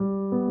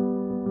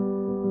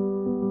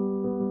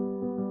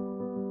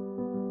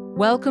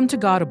Welcome to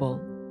Godable,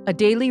 a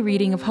daily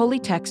reading of holy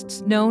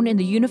texts known in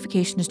the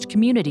Unificationist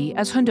community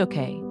as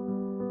Hundoke.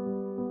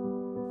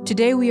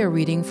 Today we are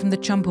reading from the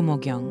Chambumo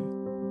Gyeong.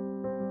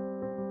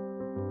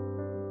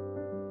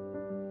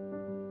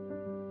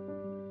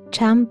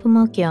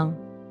 Chambumo Gyeong,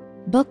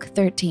 Book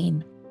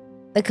 13,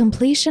 The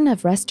Completion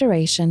of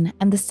Restoration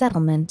and the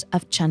Settlement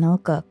of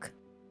Cheon.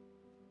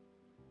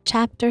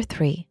 Chapter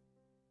 3,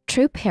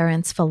 True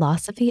Parents'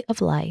 Philosophy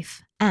of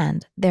Life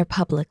and Their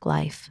Public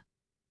Life.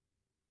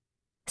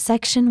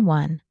 Section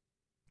 1,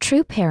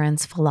 True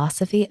Parents'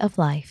 Philosophy of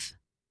Life.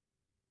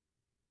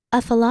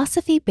 A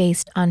philosophy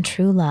based on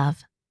true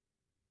love.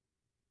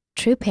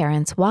 True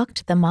parents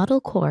walked the model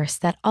course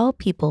that all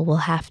people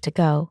will have to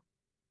go.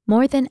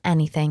 More than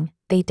anything,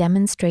 they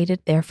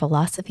demonstrated their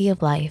philosophy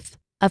of life,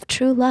 of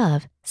true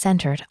love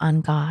centered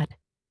on God.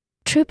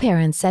 True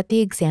parents set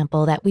the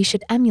example that we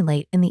should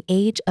emulate in the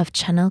age of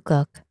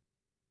Cheon.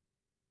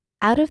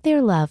 Out of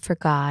their love for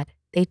God,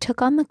 they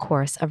took on the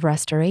course of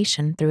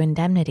restoration through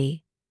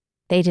indemnity.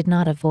 They did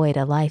not avoid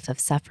a life of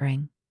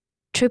suffering.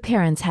 True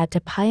parents had to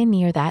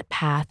pioneer that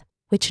path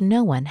which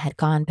no one had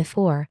gone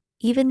before,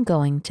 even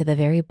going to the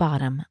very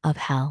bottom of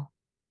hell.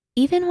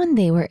 Even when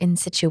they were in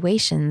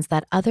situations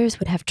that others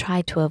would have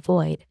tried to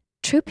avoid,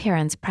 true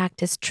parents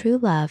practiced true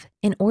love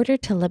in order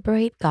to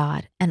liberate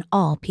God and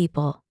all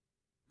people.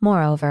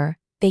 Moreover,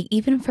 they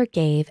even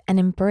forgave and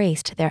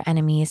embraced their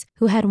enemies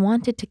who had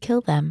wanted to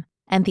kill them,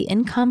 and the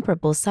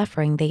incomparable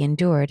suffering they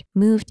endured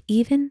moved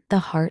even the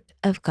heart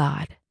of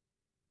God.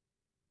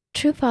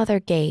 True Father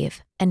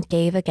gave and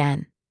gave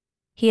again.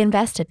 He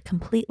invested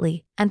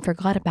completely and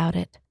forgot about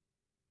it.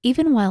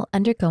 Even while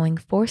undergoing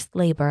forced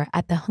labor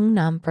at the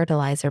Hungnam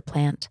fertilizer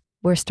plant,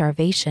 where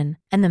starvation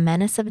and the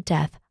menace of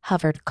death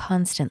hovered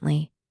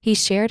constantly, he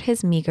shared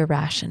his meager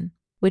ration,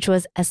 which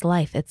was as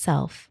life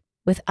itself,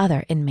 with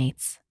other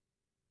inmates.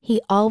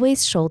 He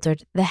always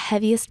shouldered the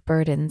heaviest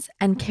burdens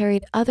and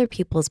carried other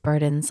people's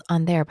burdens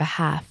on their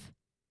behalf.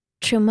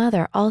 True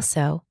Mother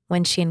also,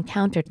 when she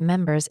encountered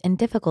members in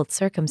difficult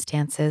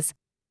circumstances,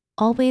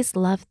 always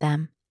loved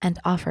them and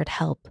offered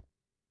help.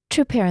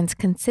 True parents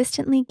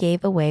consistently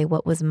gave away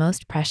what was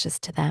most precious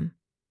to them.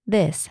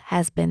 This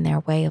has been their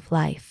way of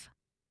life.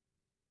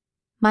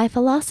 My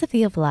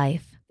philosophy of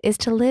life is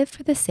to live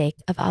for the sake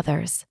of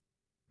others.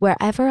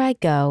 Wherever I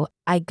go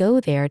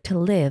there to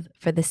live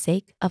for the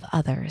sake of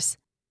others.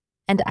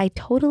 And I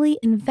totally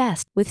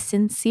invest with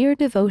sincere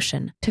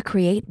devotion to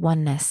create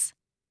oneness.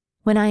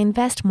 When I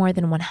invest more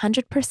than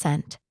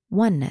 100%,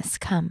 oneness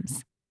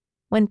comes.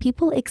 When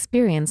people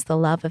experience the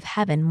love of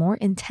heaven more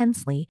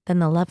intensely than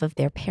the love of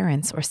their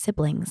parents or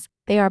siblings,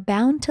 they are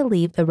bound to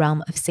leave the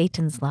realm of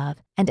Satan's love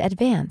and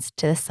advance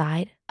to the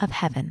side of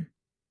heaven.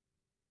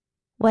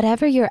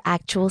 Whatever your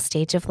actual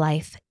stage of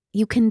life,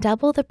 you can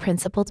double the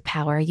principled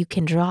power you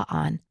can draw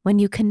on when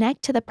you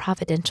connect to the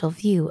providential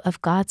view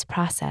of God's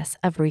process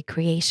of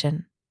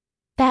recreation.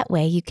 That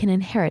way you can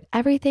inherit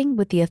everything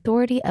with the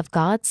authority of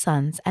God's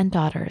sons and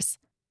daughters.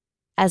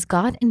 As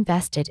God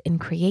invested in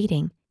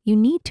creating, you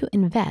need to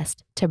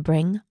invest to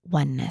bring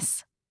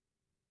oneness.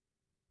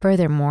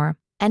 Furthermore,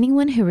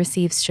 anyone who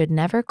receives should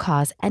never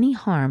cause any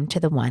harm to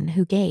the one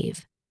who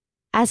gave.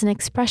 As an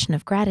expression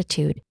of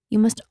gratitude, you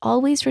must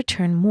always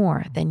return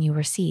more than you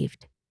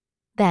received.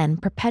 Then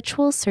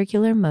perpetual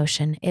circular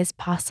motion is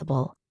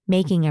possible,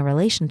 making a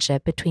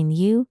relationship between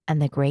you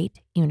and the great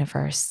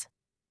universe.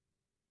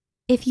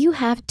 If you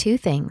have two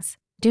things,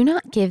 do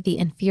not give the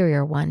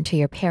inferior one to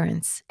your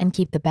parents and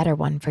keep the better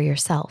one for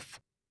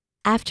yourself.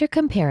 After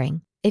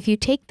comparing, if you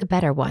take the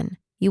better one,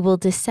 you will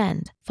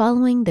descend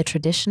following the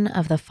tradition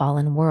of the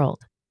fallen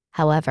world.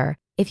 However,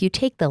 if you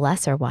take the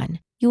lesser one,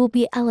 you will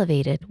be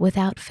elevated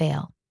without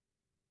fail.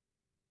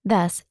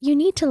 Thus, you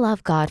need to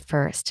love God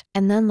first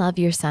and then love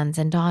your sons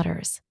and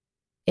daughters.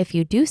 If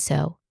you do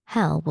so,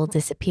 hell will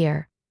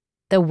disappear.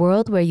 The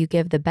world where you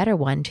give the better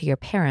one to your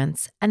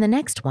parents and the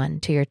next one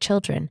to your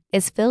children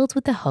is filled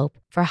with the hope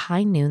for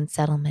high noon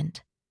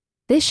settlement.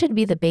 This should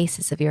be the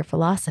basis of your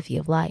philosophy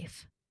of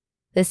life.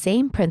 The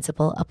same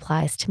principle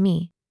applies to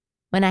me.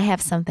 When I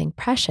have something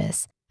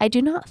precious, I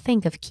do not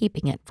think of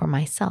keeping it for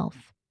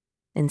myself.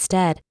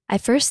 Instead, I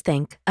first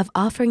think of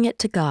offering it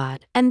to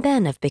God and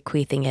then of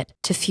bequeathing it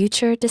to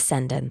future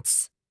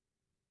descendants.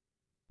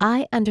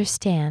 I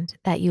understand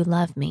that you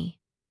love me.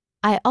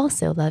 I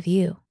also love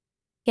you.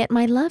 Yet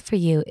my love for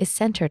you is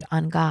centered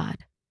on God.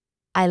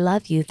 I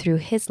love you through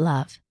His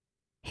love.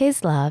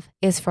 His love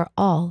is for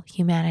all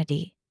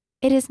humanity.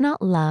 It is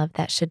not love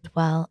that should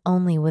dwell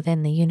only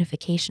within the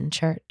Unification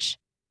Church.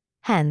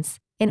 Hence,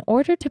 in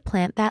order to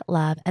plant that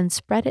love and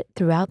spread it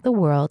throughout the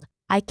world,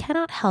 I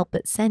cannot help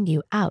but send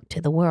you out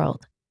to the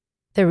world.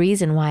 The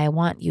reason why I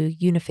want you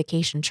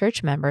Unification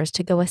Church members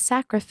to go a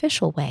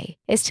sacrificial way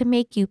is to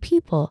make you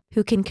people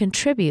who can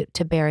contribute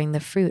to bearing the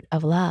fruit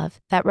of love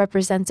that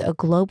represents a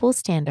global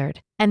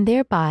standard and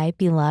thereby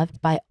be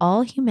loved by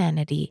all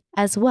humanity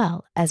as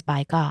well as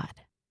by God.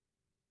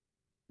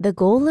 The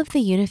goal of the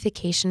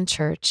Unification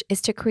Church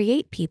is to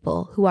create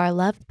people who are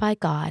loved by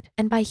God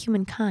and by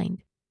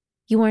humankind.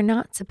 You are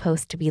not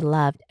supposed to be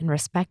loved and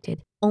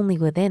respected only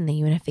within the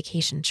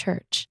Unification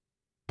Church.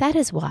 That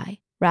is why,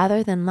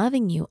 rather than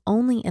loving you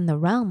only in the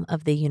realm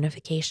of the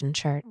Unification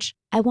Church,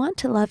 I want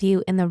to love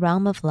you in the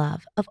realm of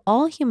love of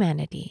all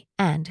humanity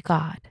and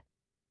God.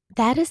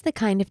 That is the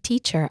kind of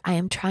teacher I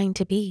am trying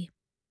to be.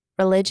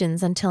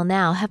 Religions until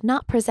now have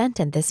not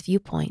presented this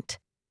viewpoint.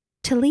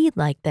 To lead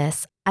like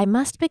this, I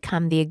must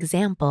become the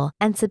example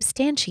and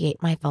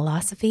substantiate my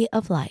philosophy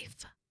of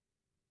life.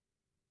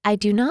 I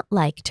do not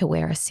like to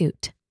wear a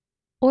suit.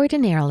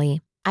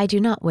 Ordinarily, I do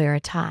not wear a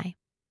tie.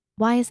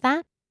 Why is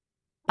that?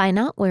 By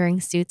not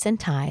wearing suits and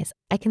ties,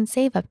 I can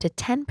save up to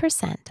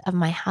 10% of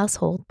my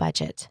household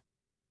budget.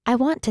 I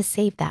want to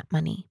save that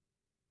money.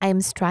 I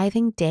am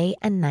striving day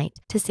and night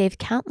to save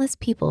countless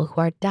people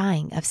who are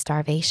dying of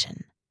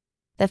starvation.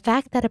 The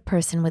fact that a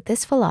person with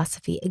this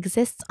philosophy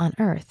exists on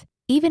Earth,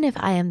 even if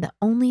I am the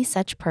only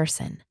such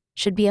person,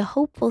 should be a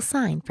hopeful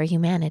sign for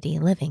humanity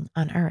living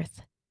on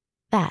Earth.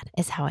 That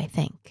is how I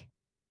think.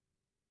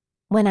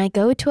 When I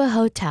go to a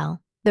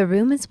hotel, the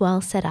room is well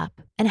set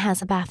up and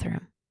has a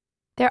bathroom.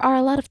 There are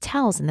a lot of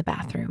towels in the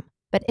bathroom,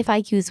 but if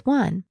I use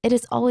one, it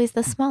is always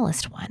the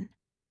smallest one.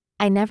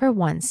 I never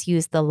once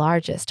use the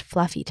largest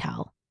fluffy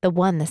towel, the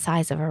one the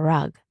size of a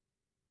rug.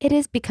 It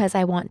is because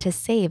I want to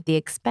save the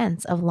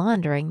expense of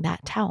laundering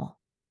that towel.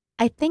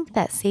 I think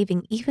that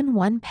saving even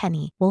 1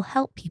 penny will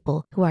help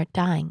people who are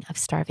dying of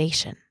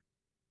starvation.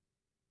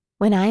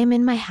 When I am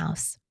in my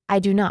house, I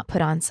do not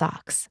put on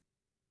socks.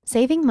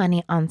 Saving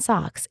money on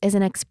socks is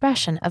an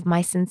expression of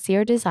my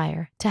sincere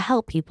desire to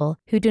help people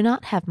who do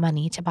not have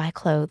money to buy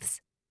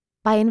clothes.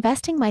 By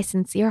investing my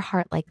sincere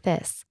heart like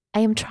this, I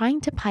am trying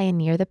to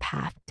pioneer the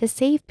path to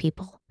save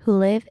people who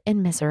live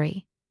in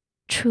misery.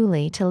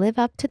 Truly, to live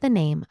up to the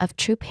name of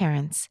true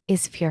parents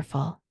is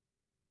fearful.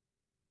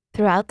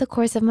 Throughout the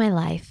course of my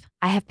life,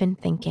 I have been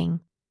thinking,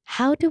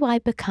 how do I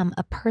become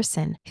a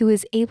person who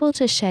is able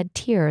to shed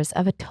tears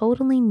of a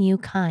totally new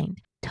kind,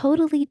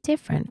 totally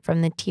different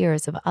from the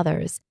tears of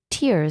others,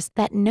 tears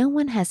that no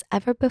one has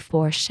ever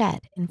before shed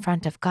in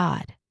front of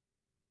God?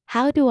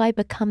 How do I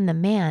become the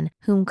man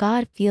whom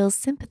God feels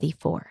sympathy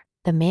for,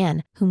 the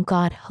man whom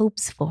God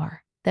hopes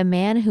for, the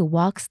man who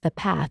walks the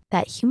path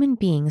that human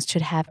beings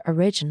should have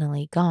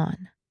originally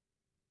gone?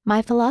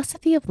 My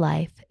philosophy of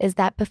life is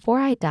that before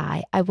I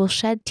die, I will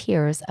shed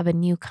tears of a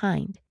new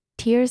kind,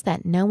 tears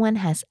that no one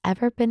has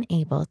ever been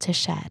able to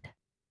shed.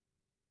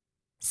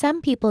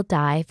 Some people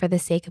die for the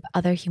sake of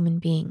other human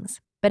beings,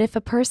 but if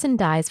a person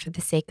dies for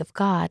the sake of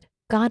God,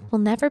 God will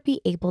never be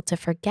able to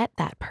forget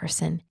that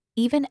person,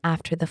 even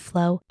after the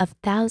flow of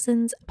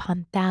thousands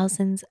upon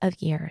thousands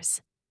of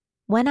years.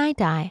 When I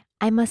die,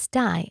 I must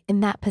die in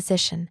that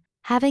position,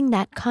 having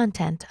that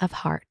content of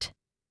heart.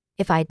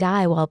 If I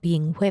die while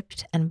being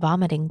whipped and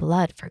vomiting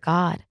blood for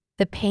God,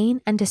 the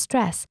pain and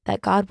distress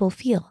that God will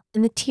feel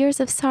and the tears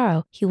of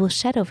sorrow He will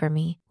shed over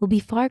me will be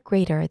far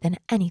greater than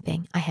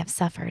anything I have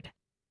suffered.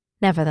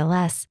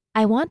 Nevertheless,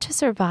 I want to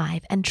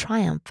survive and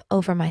triumph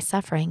over my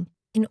suffering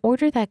in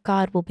order that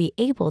God will be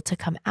able to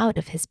come out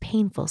of His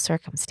painful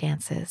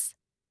circumstances.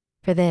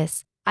 For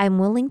this, I am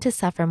willing to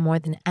suffer more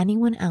than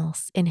anyone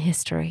else in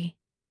history.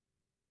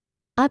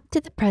 Up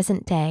to the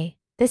present day,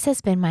 this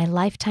has been my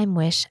lifetime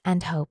wish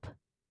and hope.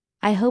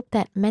 I hope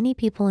that many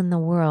people in the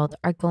world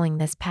are going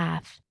this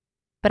path,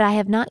 but I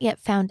have not yet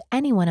found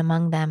anyone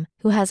among them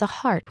who has a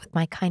heart with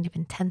my kind of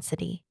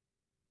intensity.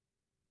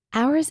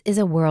 Ours is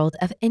a world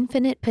of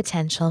infinite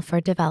potential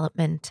for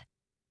development,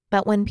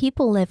 but when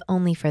people live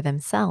only for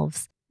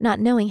themselves, not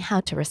knowing how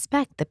to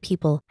respect the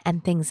people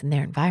and things in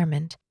their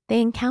environment,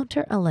 they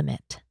encounter a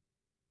limit.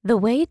 The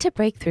way to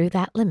break through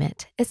that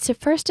limit is to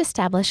first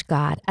establish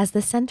God as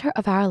the center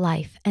of our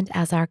life and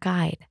as our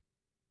guide.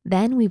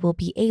 Then we will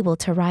be able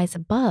to rise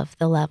above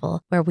the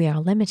level where we are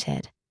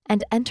limited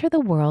and enter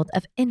the world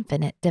of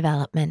infinite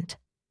development.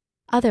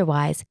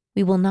 Otherwise,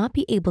 we will not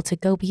be able to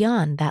go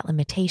beyond that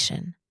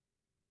limitation.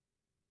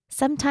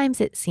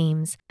 Sometimes it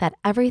seems that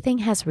everything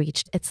has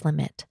reached its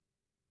limit.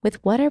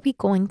 With what are we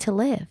going to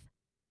live?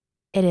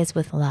 It is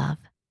with love.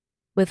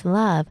 With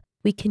love,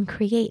 we can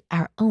create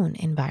our own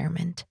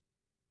environment.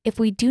 If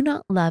we do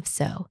not love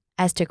so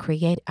as to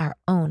create our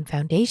own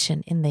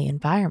foundation in the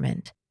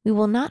environment, we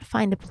will not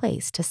find a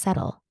place to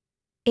settle.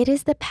 It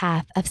is the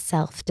path of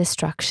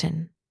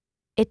self-destruction.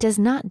 It does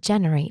not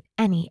generate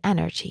any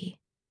energy.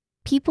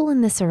 People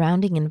in the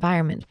surrounding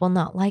environment will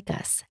not like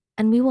us,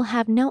 and we will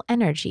have no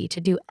energy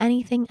to do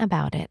anything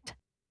about it.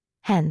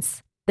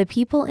 Hence, the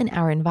people in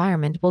our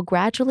environment will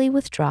gradually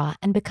withdraw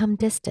and become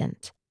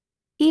distant.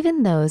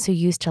 Even those who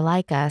used to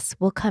like us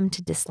will come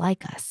to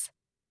dislike us.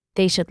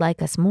 They should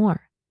like us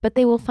more, but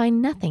they will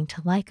find nothing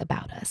to like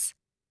about us.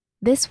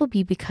 This will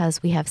be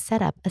because we have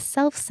set up a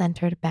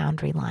self-centered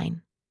boundary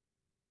line.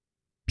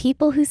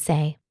 People who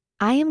say,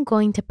 I am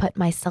going to put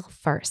myself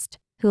first,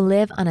 who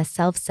live on a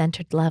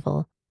self-centered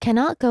level,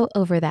 cannot go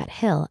over that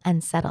hill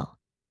and settle.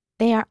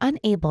 They are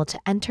unable to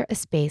enter a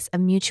space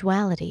of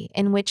mutuality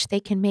in which they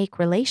can make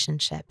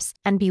relationships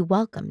and be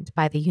welcomed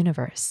by the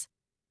universe.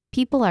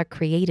 People are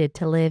created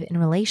to live in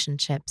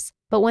relationships,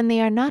 but when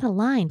they are not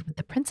aligned with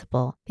the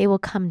principle, they will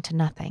come to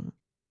nothing.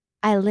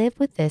 I live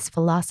with this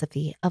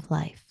philosophy of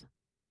life.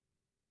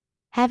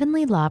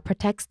 Heavenly law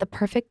protects the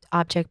perfect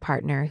object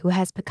partner who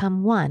has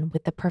become one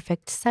with the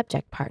perfect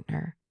subject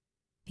partner.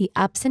 The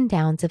ups and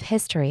downs of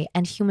history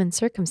and human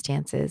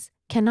circumstances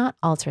cannot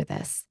alter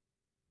this.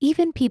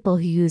 Even people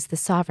who use the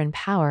sovereign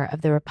power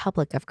of the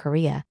Republic of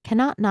Korea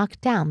cannot knock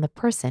down the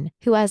person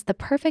who, as the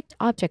perfect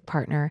object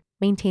partner,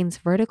 maintains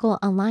vertical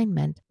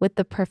alignment with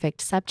the perfect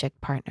subject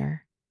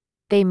partner.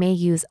 They may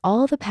use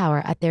all the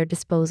power at their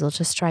disposal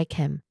to strike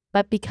him,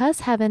 but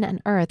because heaven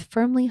and earth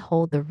firmly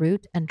hold the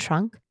root and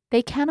trunk,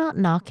 they cannot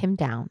knock him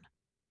down.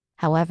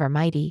 However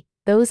mighty,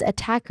 those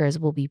attackers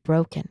will be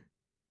broken.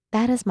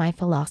 That is my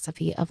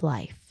philosophy of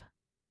life.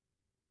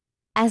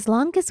 As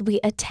long as we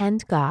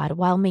attend God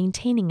while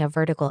maintaining a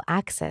vertical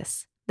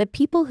axis, the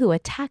people who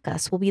attack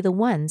us will be the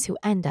ones who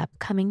end up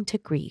coming to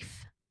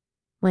grief.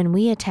 When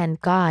we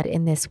attend God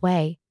in this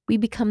way, we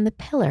become the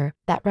pillar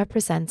that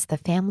represents the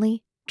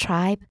family,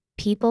 tribe,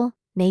 people,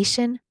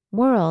 nation,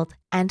 world,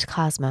 and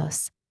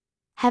cosmos.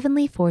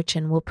 Heavenly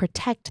fortune will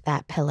protect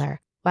that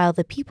pillar, while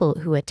the people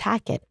who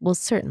attack it will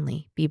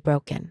certainly be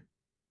broken.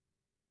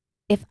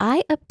 If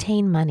I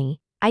obtain money,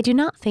 I do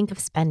not think of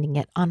spending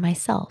it on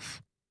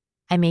myself.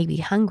 I may be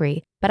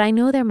hungry, but I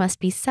know there must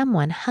be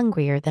someone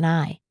hungrier than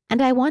I,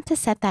 and I want to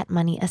set that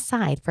money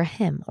aside for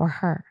him or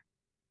her.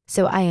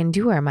 So I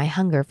endure my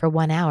hunger for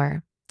 1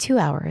 hour, 2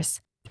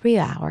 hours, 3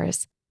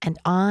 hours, and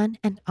on,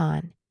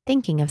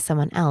 thinking of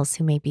someone else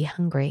who may be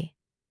hungry.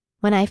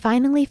 When I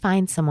finally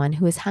find someone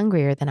who is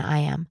hungrier than I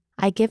am,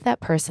 I give that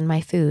person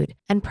my food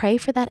and pray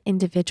for that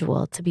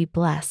individual to be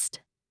blessed.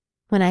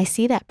 When I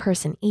see that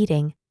person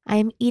eating, I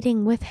am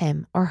eating with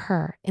him or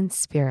her in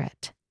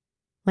spirit.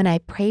 When I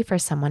pray for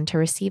someone to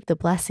receive the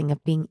blessing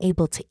of being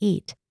able to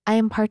eat, I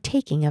am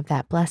partaking of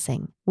that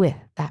blessing with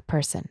that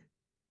person.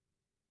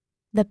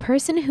 The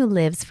person who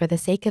lives for the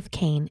sake of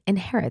Cain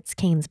inherits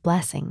Cain's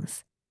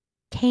blessings.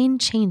 Cain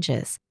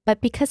changes, but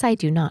because I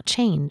do not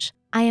change,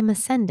 I am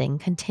ascending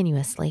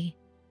continuously.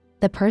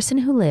 The person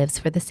who lives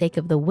for the sake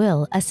of the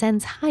will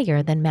ascends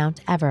higher than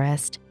Mount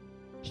Everest.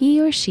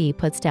 He or she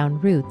puts down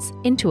roots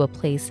into a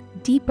place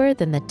deeper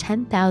than the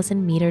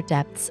 10,000-meter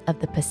depths of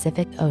the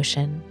Pacific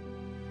Ocean.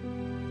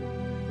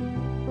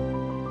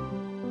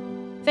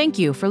 Thank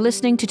you for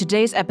listening to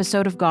today's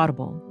episode of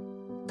Godable.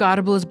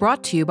 Godable is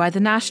brought to you by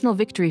the National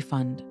Victory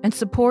Fund and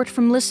support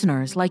from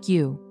listeners like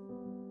you.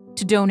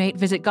 To donate,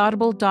 visit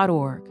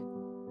godable.org.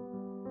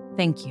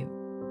 Thank you.